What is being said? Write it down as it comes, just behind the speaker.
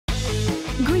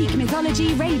Greek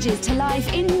mythology rages to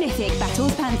life in mythic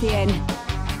battles pantheon.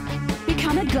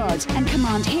 Become a god and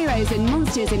command heroes and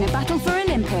monsters in a battle for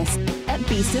Olympus at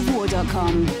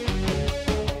beastsofwar.com.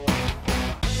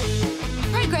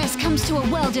 Progress comes to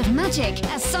a world of magic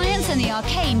as science and the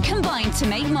arcane combine to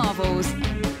make marvels.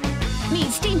 Meet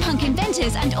steampunk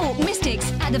inventors and orc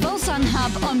mystics at the Volsun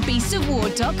Hub on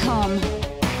beastsofwar.com.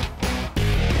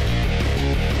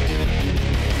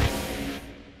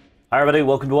 Hi everybody,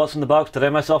 welcome to What's in the Box. Today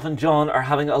myself and John are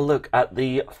having a look at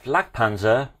the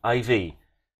Flakpanzer IV.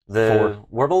 The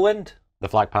Wirbelwind? The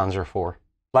Flakpanzer IV.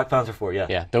 Flakpanzer IV, yeah.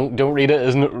 Yeah, don't read it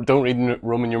as don't read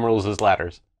Roman numerals as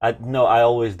letters. No, I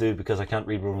always do because I can't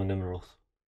read Roman numerals.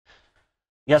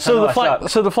 Yes, so the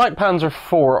Flakpanzer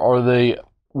IV, or the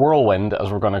Whirlwind,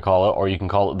 as we're going to call it, or you can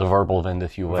call it the Wirbelwind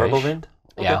if you wish. Wirbelwind?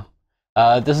 Okay.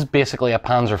 Yeah. This is basically a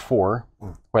Panzer IV,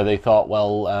 where they thought,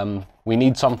 well, we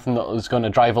need something that is going to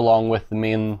drive along with the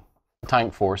main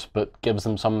tank force, but gives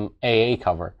them some AA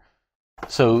cover.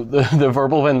 So the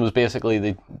Wirbelwind was basically,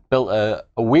 they built a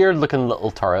weird-looking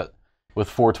little turret with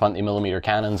 4 20mm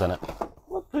cannons in it.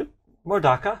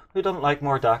 Mordaka? Who doesn't like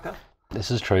Mordaka?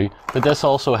 This is true, but this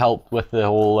also helped with the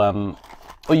whole... well,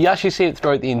 you actually see it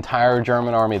throughout the entire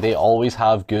German army. They always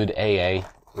have good AA.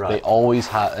 Right. They always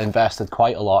invested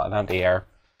quite a lot in anti-air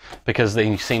because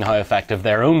they've seen how effective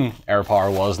their own air power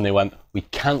was, and they went, we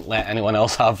can't let anyone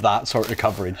else have that sort of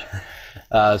coverage.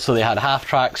 So they had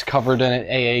half-tracks covered in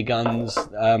AA guns.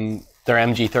 Their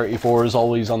MG-34 is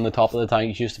always on the top of the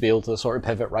tanks, used to be able to sort of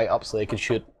pivot right up so they could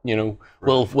shoot, you know,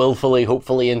 willfully,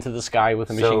 hopefully, into the sky with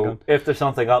a machine gun. So if there's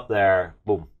something up there,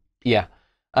 boom. Yeah.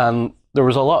 There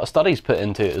was a lot of studies put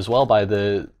into it as well by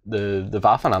the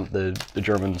Waffenamt, the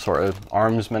German sort of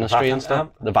arms ministry and stuff.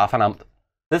 The Waffenamt.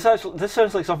 This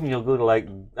sounds like something you'll go to, like,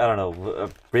 I don't know, a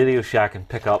Radio Shack and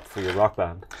pick up for your rock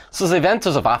band. So they went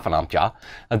to the Waffenamt, yeah,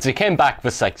 and they came back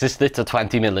with like this little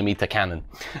 20mm cannon.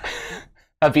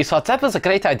 And we thought, that was a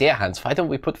great idea, Hans. Why don't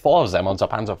we put 4 of them on the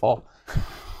Panzer IV?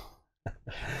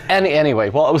 Anyway,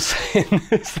 what I was saying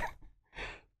is,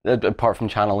 apart from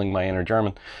channeling my inner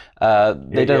German,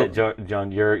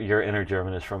 John, your inner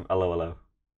German is from hello, hello.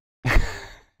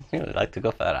 You know, I'd like to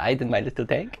go for a ride in my little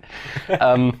tank.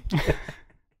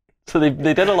 So they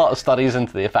did a lot of studies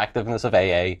into the effectiveness of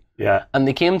AA. Yeah. And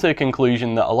they came to a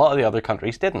conclusion that a lot of the other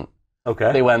countries didn't.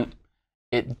 Okay. They went,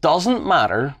 it doesn't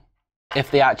matter if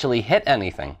they actually hit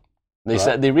anything. They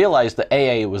said they realized that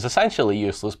AA was essentially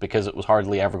useless because it was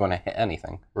hardly ever going to hit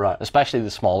anything. Right. Especially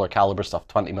the smaller caliber stuff,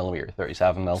 20mm,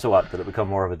 37mm. So what, did it become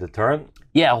more of a deterrent?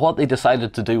 Yeah, what they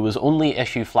decided to do was only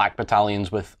issue flak battalions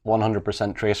with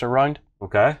 100% tracer round.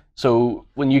 Okay. So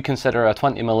when you consider a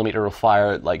 20mm will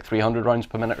fire at like 300 rounds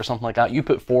per minute or something like that, you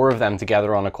put 4 of them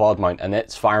together on a quad mount and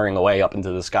it's firing away up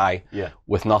into the sky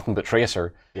with nothing but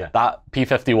tracer. Yeah. That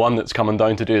P-51 that's coming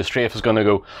down to do a strafe is going to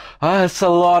go, it's a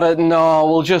lot of, no,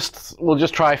 we'll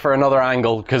just try for another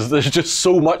angle because there's just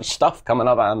so much stuff coming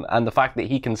up, and the fact that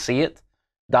he can see it,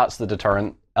 that's the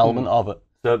deterrent element of it.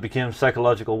 So it became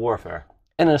psychological warfare.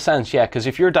 In a sense, yeah, because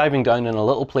if you're diving down in a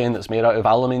little plane that's made out of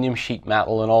aluminium sheet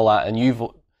metal and all that, and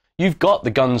you've got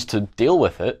the guns to deal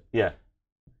with it. Yeah.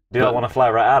 Do not want to fly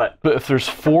right at it. But if there's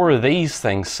 4 of these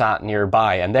things sat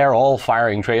nearby and they're all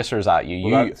firing tracers at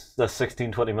you, that's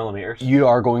 16 20mm. You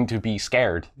are going to be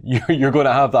scared. You're going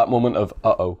to have that moment of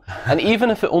uh-oh. And even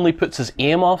if it only puts his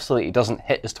aim off so that he doesn't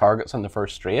hit his targets on the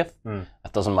first strafe,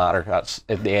 it doesn't matter. That's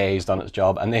if the AA's done its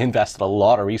job, and they invested a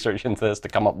lot of research into this to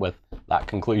come up with that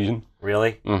conclusion.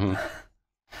 Really? Mm-hmm.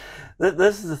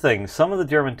 This is the thing. Some of the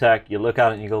German tech, you look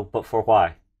at it and you go, but for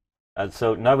why? And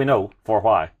so now we know for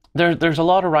why. There's a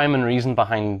lot of rhyme and reason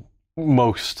behind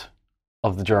most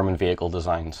of the German vehicle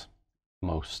designs.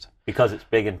 Most. Because it's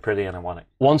big and pretty and I want it.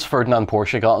 Once Ferdinand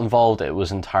Porsche got involved, it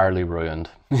was entirely ruined.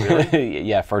 Really?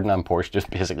 Yeah, Ferdinand Porsche just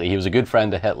basically, he was a good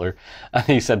friend of Hitler, and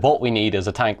he said, what we need is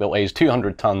a tank that weighs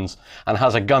 200 tons and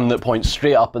has a gun that points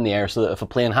straight up in the air so that if a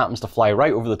plane happens to fly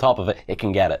right over the top of it, it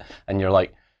can get it. And you're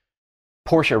like,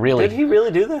 Porsche, really? Did he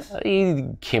really do this? He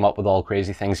came up with all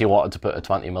crazy things. He wanted to put a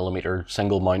 20mm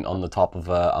single mount on the top of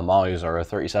a Maus, or a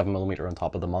 37mm on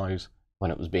top of the Maus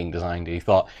when it was being designed. He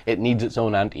thought it needs its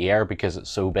own anti-air because it's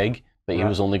so big, but he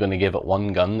was only going to give it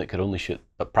 1 gun that could only shoot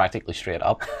practically straight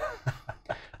up.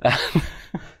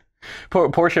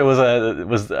 Porsche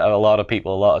was a lot of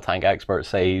people, a lot of tank experts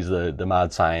say he's the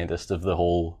mad scientist of the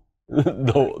whole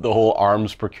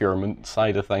arms procurement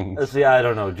side of things. See, I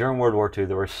don't know. During World War II,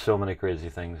 there were so many crazy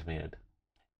things made.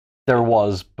 There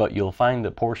was, but you'll find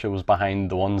that Porsche was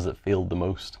behind the ones that failed the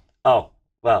most. Oh,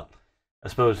 well, I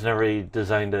suppose never he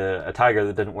designed a Tiger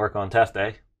that didn't work on test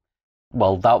day.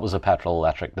 Well, that was a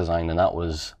petrol-electric design, and that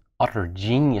was utter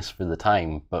genius for the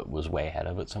time, but was way ahead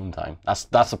of its own time. That's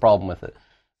the problem with it.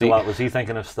 So what, was he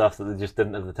thinking of stuff that they just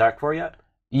didn't have the tech for yet?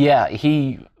 Yeah,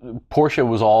 Porsche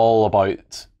was all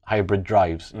about hybrid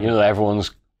drives. You know,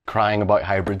 everyone's crying about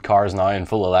hybrid cars now and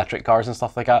full electric cars and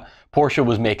stuff like that. Porsche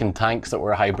was making tanks that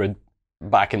were hybrid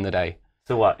back in the day.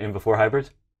 So what, even before hybrids?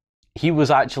 He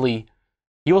wasn't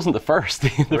the first.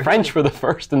 The French were the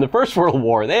first in the First World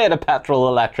War. They had a petrol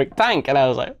electric tank, and I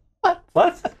was like, what?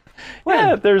 What?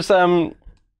 Yeah, there's was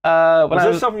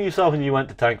this something you saw when you went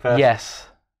to Tank Fest?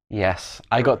 Yes.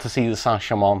 I got to see the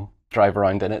Saint-Chamond drive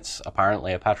around, and it's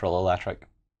apparently a petrol electric.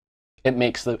 It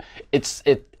makes it's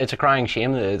a crying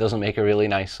shame that it doesn't make a really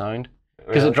nice sound,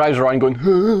 because it drives around going,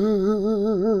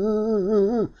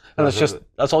 and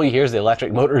that's all you hear is the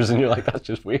electric motors, and you're like, that's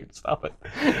just weird. Stop it.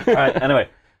 All right. Anyway,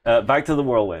 back to the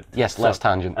Whirlwind. Yes, less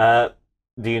tangent.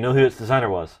 Do you know who its designer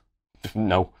was?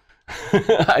 No.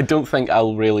 I don't think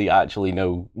I'll really actually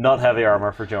know. Not heavy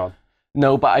armor for John.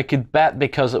 No, but I could bet,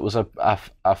 because it was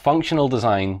a functional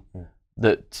design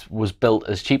that was built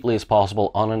as cheaply as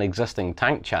possible on an existing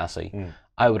tank chassis.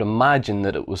 I would imagine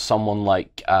that it was someone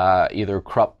like either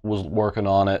Krupp was working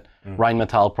on it.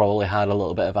 Rheinmetall probably had a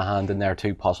little bit of a hand in there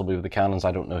too, possibly with the cannons.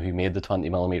 I don't know who made the 20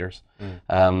 millimeters.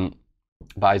 But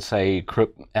I'd say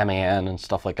Krupp, MAN and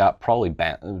stuff like that. Probably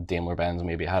Daimler-Benz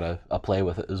maybe had a play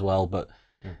with it as well. But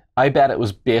I bet it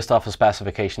was based off a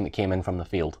specification that came in from the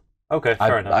field. Okay,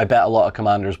 fair enough. I bet a lot of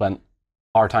commanders went,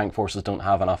 our tank forces don't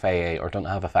have enough AA or don't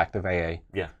have effective AA.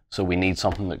 Yeah. So we need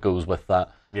something that goes with that.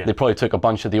 Yeah. They probably took a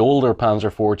bunch of the older Panzer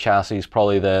IV chassis,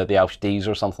 probably the Ausf Ds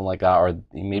or something like that, or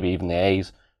maybe even the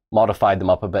A's, modified them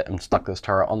up a bit and stuck this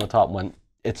turret on the top and went,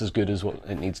 it's as good as what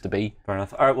it needs to be. Fair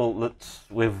enough. All right, well,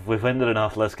 we've winded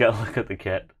enough. Let's get a look at the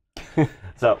kit.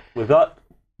 So we've got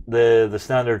the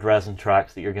standard resin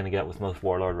tracks that you're going to get with most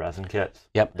Warlord resin kits.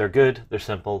 Yep. They're good, they're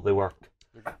simple, they work.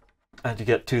 And you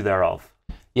get two thereof.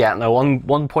 Yeah, now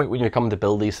one point when you're coming to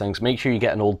build these things, make sure you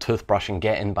get an old toothbrush and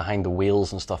get in behind the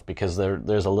wheels and stuff, because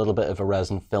there's a little bit of a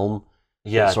resin film.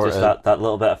 Yeah, just that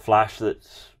little bit of flash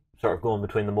that's sort of going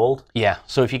between the mould. Yeah,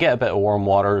 so if you get a bit of warm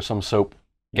water or some soap,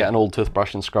 get an old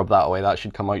toothbrush and scrub that away. That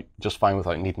should come out just fine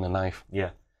without needing a knife.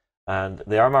 Yeah, and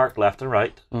they are marked left and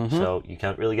right, so you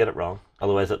can't really get it wrong.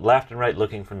 Otherwise, it left and right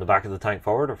looking from the back of the tank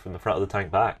forward or from the front of the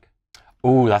tank back?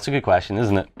 Oh, that's a good question,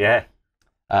 isn't it? Yeah.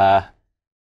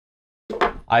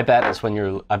 I bet it's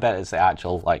the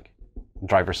actual like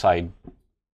driver's side,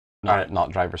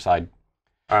 not driver's side.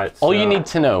 All right. All you need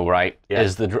to know, right,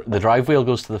 is the drive wheel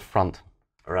goes to the front.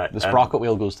 Right. The sprocket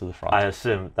wheel goes to the front. I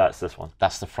assume that's this one.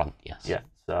 That's the front, yes. Yeah.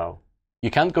 So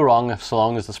you can't go wrong so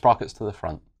long as the sprocket's to the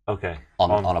front. Okay.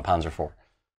 On a Panzer IV.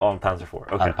 On Panzer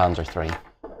IV. Okay. And Panzer III.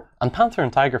 And Panther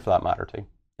and Tiger for that matter too.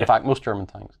 In fact, most German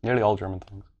tanks, nearly all German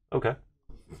tanks. Okay.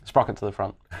 Sprocket to the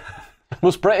front.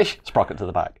 Most British, sprocket to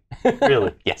the back.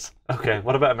 Really? Yes. Okay.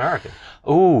 What about American?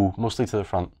 Oh, mostly to the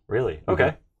front. Really?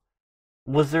 Okay.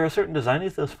 Was there a certain design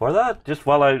ethos for that? Just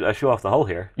while I show off the hull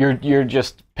here. You're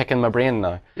just picking my brain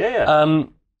now. Yeah.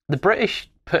 The British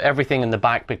put everything in the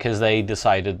back because they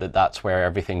decided that that's where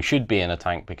everything should be in a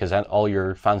tank, because all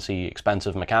your fancy,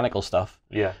 expensive mechanical stuff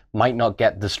might not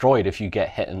get destroyed if you get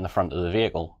hit in the front of the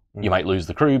vehicle. You might lose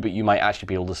the crew, but you might actually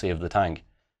be able to save the tank.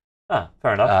 Ah,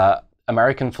 fair enough.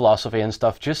 American philosophy and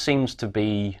stuff just seems to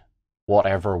be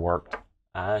whatever worked.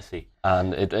 I see.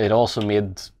 And it also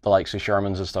made the likes of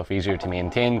Shermans and stuff easier to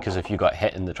maintain, because if you got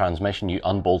hit in the transmission, you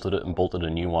unbolted it and bolted a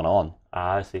new one on.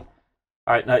 I see.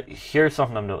 All right, now here's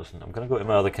something I'm noticing. I'm going to go to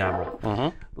my other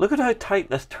camera. Look at how tight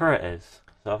this turret is.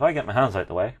 So if I get my hands out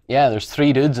the way. Yeah, there's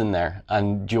 3 dudes in there.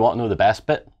 And do you want to know the best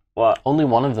bit? What? Only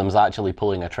one of them's actually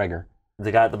pulling a trigger.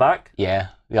 The guy at the back? Yeah,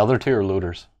 the other 2 are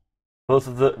loaders. Both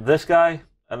of this guy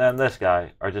and then this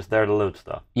guy are just there to load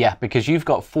stuff. Yeah, because you've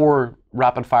got 4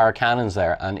 rapid fire cannons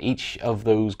there, and each of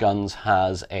those guns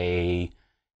has is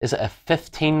it a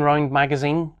 15 round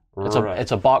magazine?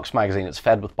 It's a box magazine. It's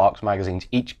fed with box magazines.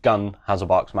 Each gun has a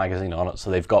box magazine on it,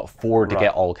 so they've got 4 to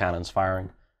get all cannons firing.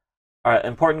 All right,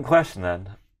 important question then.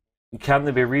 Can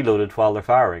they be reloaded while they're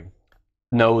firing?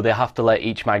 No, they have to let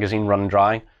each magazine run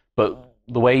dry, but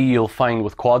the way you'll find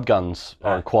with quad guns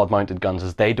or quad mounted guns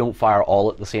is they don't fire all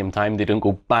at the same time. They don't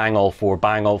go bang all 4,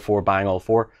 bang all 4, bang all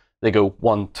 4. They go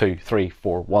 1, 2, 3,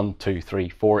 4, 1, 2, 3,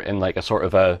 4 in like a sort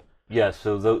of a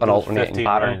so those alternating 15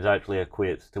 pattern. rounds actually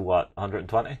equates to what,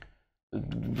 120?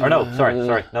 Or no, sorry,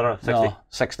 no, 60. No,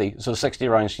 60. So 60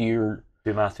 rounds. You're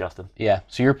do math, Justin. Yeah,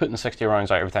 so you're putting 60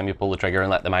 rounds out every time you pull the trigger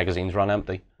and let the magazines run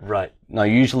empty. Right. Now,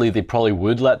 usually they probably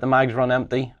would let the mags run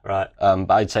empty. Right. But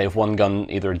I'd say if one gun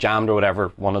either jammed or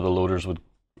whatever, one of the loaders would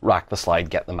rack the slide,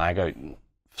 get the mag out,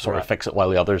 sort of fix it while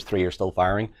the others 3 are still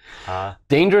firing. Ah.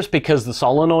 Dangerous because the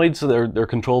solenoids, they're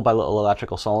controlled by little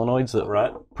electrical solenoids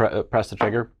that press the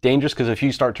trigger. Dangerous because if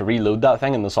you start to reload that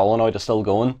thing and the solenoid is still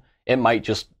going, it might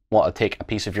just want to take a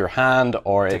piece of your hand,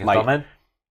 or it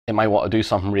might want to do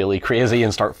something really crazy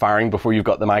and start firing before you've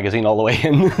got the magazine all the way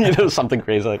in. You know, something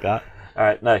crazy like that. All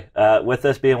right, now, with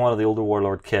this being one of the older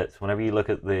Warlord kits, whenever you look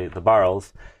at the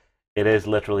barrels, it is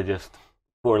literally just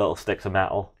 4 little sticks of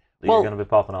metal that you're going to be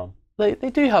popping on. They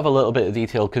do have a little bit of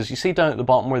detail, because you see down at the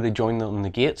bottom where they join them on the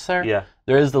gates there? Yeah.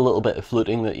 There is the little bit of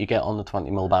fluting that you get on the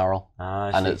 20mm barrel.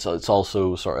 Ah, and it's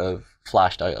also sort of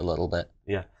flashed out a little bit.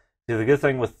 Yeah. See, the good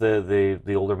thing with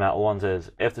the older metal ones is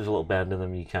if there's a little bend in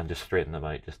them, you can just straighten them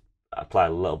out. Just apply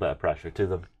a little bit of pressure to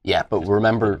them. Yeah, but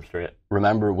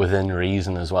remember within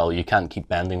reason as well. You can't keep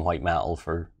bending white metal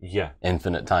for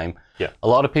infinite time. Yeah. A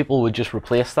lot of people would just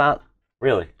replace that.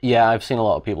 Really? Yeah, I've seen a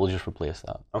lot of people just replace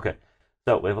that. Okay.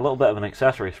 So we have a little bit of an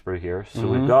accessory sprue here. So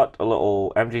we've got a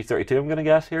little MG32, I'm going to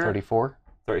guess here. 34.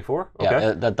 34? Okay.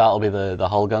 Yeah, that'll be the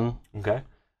hull gun. Okay.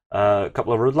 A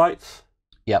couple of road lights.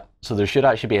 Yep. So there should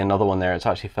actually be another one there. It's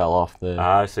actually fell off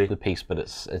I see. the piece, but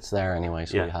it's there anyway,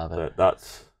 so we have it.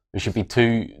 There should be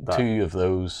two of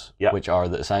those, which are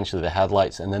essentially the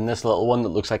headlights, and then this little one that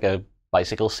looks like a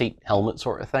bicycle seat helmet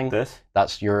sort of thing.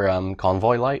 That's your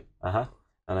convoy light. And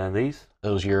then these?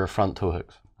 Those are your front tow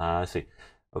hooks. I see.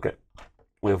 Okay.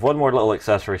 We have one more little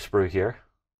accessory sprue here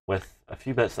with a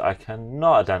few bits that I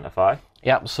cannot identify.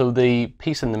 Yep. So the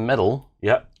piece in the middle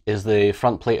is the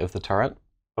front plate of the turret.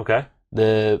 Okay.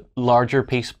 The larger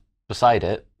piece beside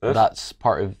it, that's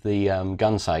part of the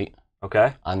gun sight.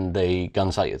 Okay. And the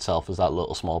gun sight itself is that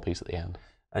little small piece at the end.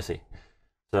 I see.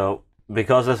 So,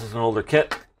 because this is an older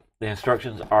kit, the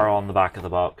instructions are on the back of the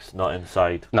box, not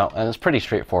inside. No, and it's pretty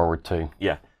straightforward too.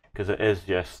 Yeah, because it is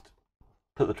just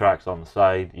put the tracks on the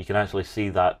side. You can actually see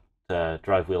that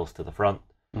drive wheels to the front,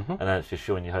 and then it's just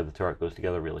showing you how the turret goes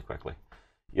together really quickly.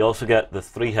 You also get the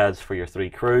 3 heads for your 3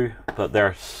 crew, but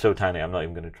they're so tiny I'm not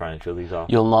even going to try and show these off.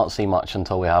 You'll not see much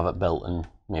until we have it built and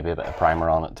maybe a bit of primer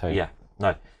on it too. Yeah.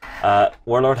 Now,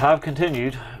 Warlord have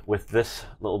continued with this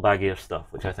little baggie of stuff,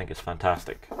 which I think is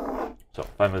fantastic. So,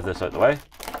 if I move this out of the way,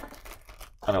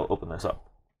 and I'll open this up.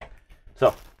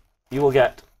 So, you will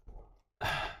get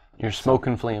your smoke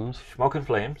and flames. Smoke and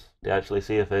flames, to actually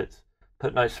see if it's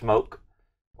putting out smoke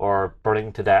or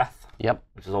burning to death. Yep.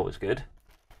 Which is always good.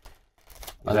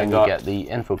 And then you get the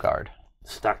info card.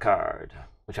 Stat card,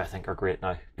 which I think are great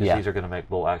now, because these are going to make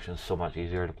bolt actions so much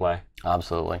easier to play.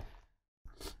 Absolutely.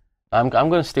 I'm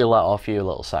going to steal that off you a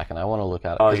little second. I want to look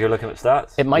at it. Oh, you're looking at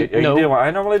stats? It might. Are you doing what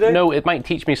I normally do? No, it might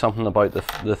teach me something about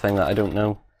the thing that I don't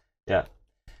know. Yeah.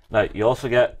 Now, you also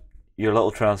get your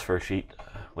little transfer sheet,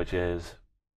 which is,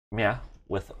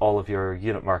 with all of your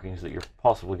unit markings that you're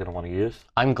possibly going to want to use.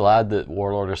 I'm glad that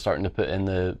Warlord are starting to put in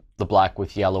the black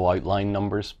with yellow outline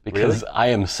numbers, because I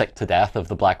am sick to death of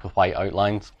the black with white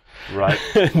outlines. Right.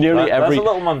 That's a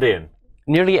little mundane.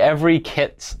 Nearly every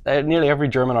kit, nearly every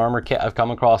German armor kit I've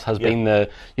come across has been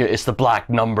it's the black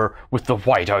number with the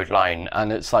white outline,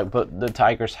 and it's like, but the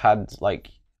Tigers had like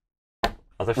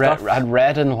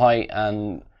red and white,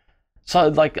 and so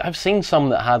like I've seen some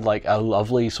that had like a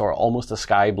lovely sort of almost a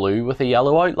sky blue with a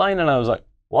yellow outline, and I was like,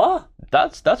 what?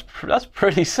 That's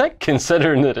pretty sick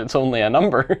considering that it's only a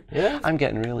number. Yeah. I'm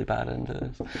getting really bad into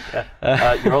this.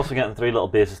 Yeah. You're also getting 3 little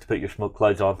bases to put your smoke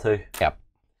clouds onto. Yep.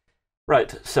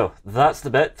 Right, so that's the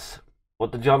bits.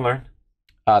 What did John learn?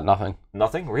 Nothing.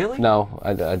 Nothing? Really? No,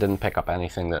 I didn't pick up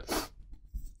anything that...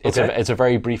 It's a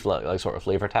very brief like sort of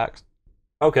flavor text.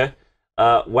 Okay.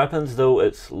 Weapons, though,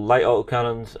 it's light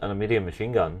autocannons and a medium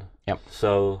machine gun. Yep.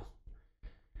 So,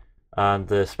 and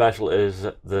the special is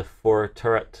the 4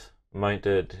 turret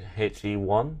mounted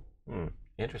HE1.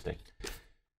 Interesting.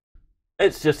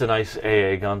 It's just a nice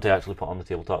AA gun to actually put on the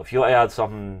tabletop. If you want to add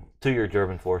something to your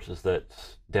German forces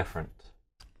that's different.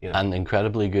 And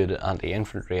incredibly good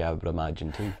anti-infantry, I would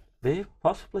imagine, too. Maybe,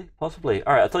 possibly.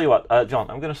 All right, I'll tell you what, John,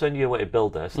 I'm going to send you a way to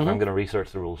build this, and I'm going to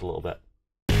research the rules a little bit.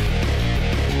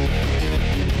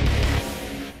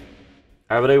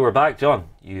 Everybody, we're back. John,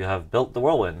 you have built the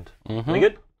Whirlwind. Any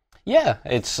good? Yeah,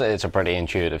 it's a pretty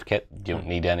intuitive kit. You don't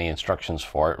need any instructions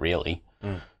for it, really.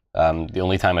 The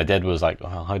only time I did was like,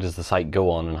 oh, how does the sight go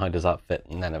on and how does that fit?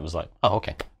 And then it was like, oh,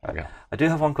 okay, there we go. I do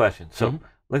have one question. So,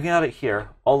 looking at it here,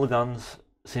 all the guns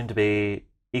seem to be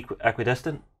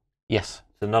equidistant. Yes.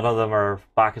 So none of them are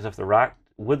back as if they're racked.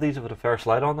 Would these have a fair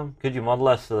slide on them? Could you model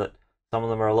this so that some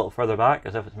of them are a little further back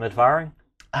as if it's mid-firing?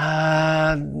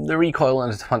 The recoil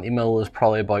on a 20mm is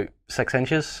probably about 6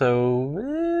 inches,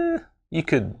 so you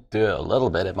could do it a little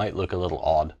bit. It might look a little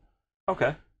odd.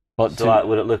 Okay. But so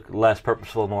would it look less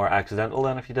purposeful, more accidental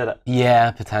then if you did it?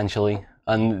 Yeah, potentially.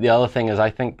 And the other thing is, I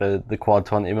think the quad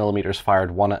 20mm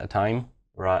fired one at a time.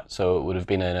 Right. So it would have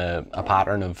been in a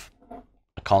pattern of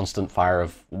a constant fire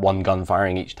of one gun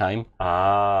firing each time.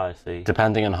 Ah, I see.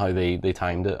 Depending on how they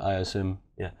timed it, I assume.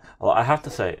 Yeah. Well, I have to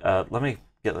say, let me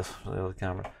get this from the other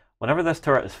camera. Whenever this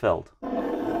turret is filled,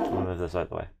 let me move this out of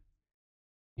the way.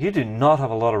 You do not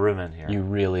have a lot of room in here. You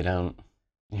really don't.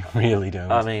 You really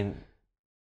don't. I mean,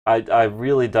 I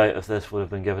really doubt if this would have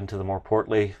been given to the more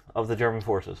portly of the German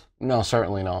forces. No,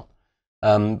 certainly not.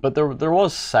 But there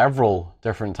was several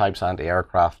different types of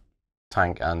anti-aircraft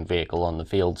tank and vehicle on the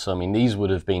field. So I mean, these would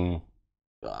have been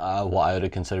what I would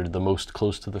have considered the most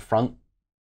close to the front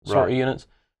sort of units.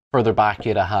 Further back,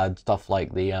 you'd have had stuff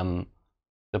like the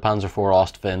Panzer IV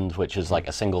Ostwind, which is like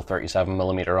a single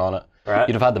 37mm on it. Right.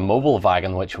 You'd have had the mobile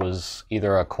wagon, which was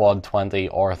either a quad 20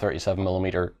 or a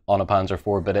 37mm on a Panzer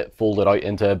IV, but it folded out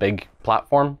into a big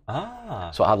platform.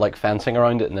 Ah. So it had like fencing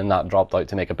around it, and then that dropped out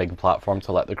to make a big platform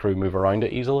to let the crew move around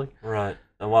it easily. Right.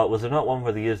 And what was there not one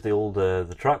where they used the old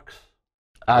the trucks?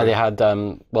 They had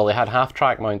well, they had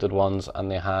half-track mounted ones, and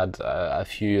they had a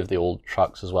few of the old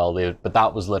trucks as well. But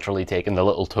that was literally taking the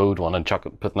little towed one and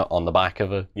putting it on the back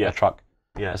of a truck.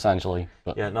 Yeah, essentially.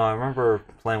 But yeah, no, I remember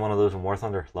playing one of those in War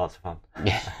Thunder. Lots of fun.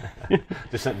 Yeah,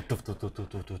 just sitting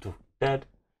dead.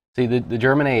 See, the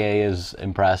German AA is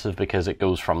impressive because it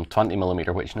goes from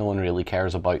 20mm, which no one really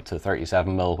cares about, to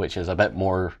 37mm, which is a bit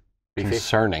more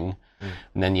concerning.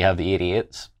 And then you have the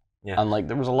 88s. Yeah. And like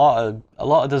there was a lot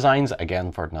of designs.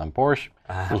 Again, Ferdinand Porsche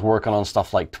was working on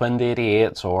stuff like twinned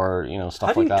 88s, or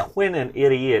stuff like that. How do you twin an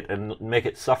 88 and make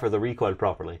it suffer the recoil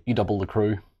properly? You double the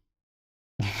crew.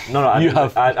 No,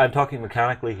 I'm talking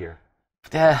mechanically here.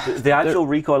 Yeah, the actual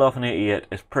recoil off an 88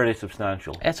 is pretty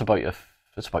substantial. It's about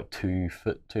 2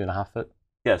 foot, 2.5 foot.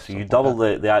 Yeah, so you double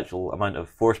the actual amount of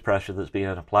force pressure that's being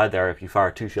applied there if you fire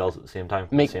 2 shells at the same time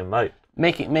from the same mount.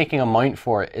 Making a mount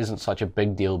for it isn't such a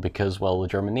big deal because, well, the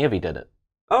German Navy did it.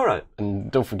 Oh, right.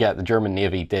 And don't forget, the German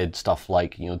Navy did stuff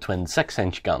like, twin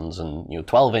 6-inch guns, and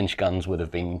 12-inch guns would have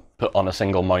been put on a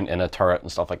single mount in a turret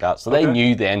and stuff like that. So they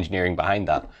knew the engineering behind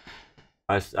that.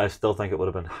 I still think it would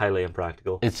have been highly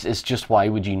impractical. It's just, why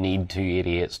would you need 2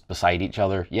 88s beside each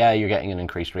other? Yeah, you're getting an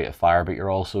increased rate of fire, but you're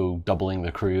also doubling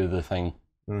the crew of the thing.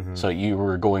 Mm-hmm. So you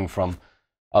were going from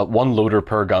 1 loader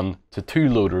per gun to 2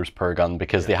 loaders per gun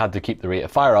because they had to keep the rate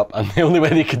of fire up, and the only way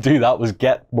they could do that was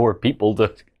get more people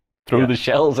to throw the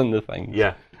shells in the thing.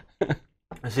 Yeah.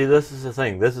 See, this is the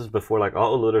thing. This is before like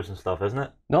autoloaders and stuff, isn't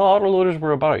it? No, autoloaders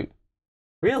were about.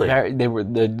 Really? They were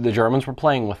the Germans were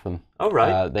playing with them. Oh,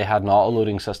 right. They had an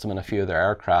auto-loading system in a few of their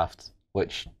aircraft,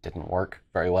 which didn't work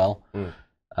very well.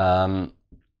 And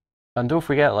don't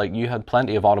forget, like, you had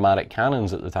plenty of automatic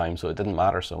cannons at the time, so it didn't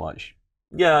matter so much.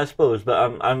 Yeah, I suppose,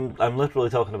 but I'm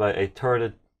literally talking about a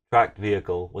turreted tracked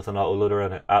vehicle with an autoloader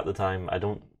in it at the time. I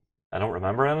don't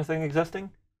remember anything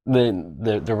existing.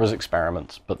 There was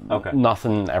experiments, but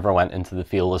nothing ever went into the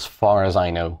field as far as I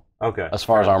know. Okay. As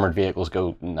far as armoured vehicles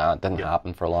go, nah, it didn't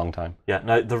happen for a long time. Yeah,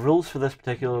 now the rules for this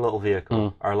particular little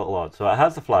vehicle are a little odd. So it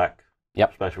has the flak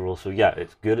special rules, so yeah,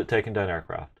 it's good at taking down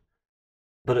aircraft.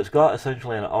 But it's got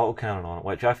essentially an autocannon on it,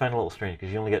 which I find a little strange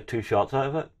because you only get 2 shots out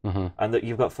of it, and that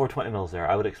you've got 420mm there.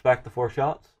 I would expect the 4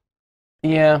 shots.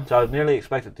 Yeah. So I would nearly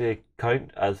expect it to count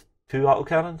as 2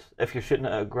 autocannons if you're shooting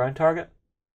at a ground target.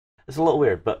 It's a little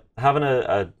weird, but having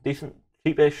a decent,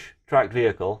 cheapish tracked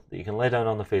vehicle that you can lay down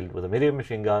on the field with a medium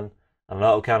machine gun and an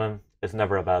autocannon is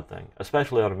never a bad thing,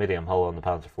 especially on a medium hull on the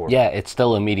Panzer IV. Yeah, it's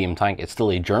still a medium tank. It's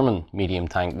still a German medium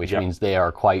tank, which means they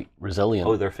are quite resilient.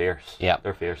 Oh, they're fierce. Yeah.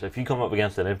 They're fierce. If you come up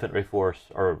against an infantry force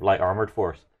or light armoured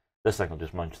force, this thing will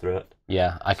just munch through it.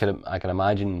 Yeah, I can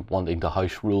imagine wanting to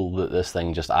house rule that this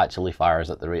thing just actually fires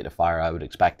at the rate of fire I would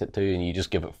expect it to, and you just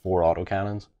give it 4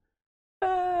 autocannons.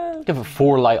 Give it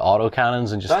 4 light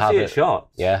autocannons and just have it. That's 8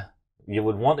 shots. Yeah. You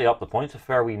would want to up the points a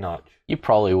fair wee notch. You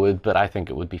probably would, but I think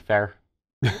it would be fair.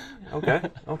 Okay.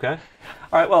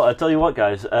 Alright, well, I'll tell you what,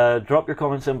 guys. Drop your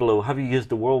comments in below. Have you used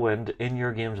the Whirlwind in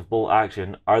your games of bolt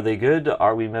action? Are they good?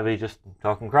 Are we maybe just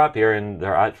talking crap here and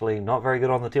they're actually not very good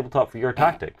on the tabletop for your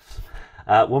tactics?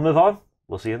 We'll move on.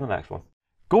 We'll see you in the next one.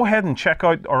 Go ahead and check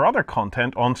out our other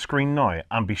content on screen now,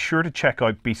 and be sure to check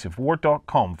out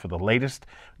beastsofwar.com for the latest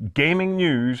gaming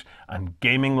news and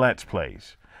gaming let's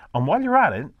plays. And while you're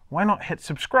at it, why not hit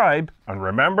subscribe and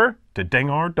remember to ding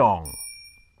our dong.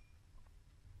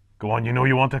 Go on, you know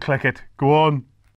you want to click it. Go on.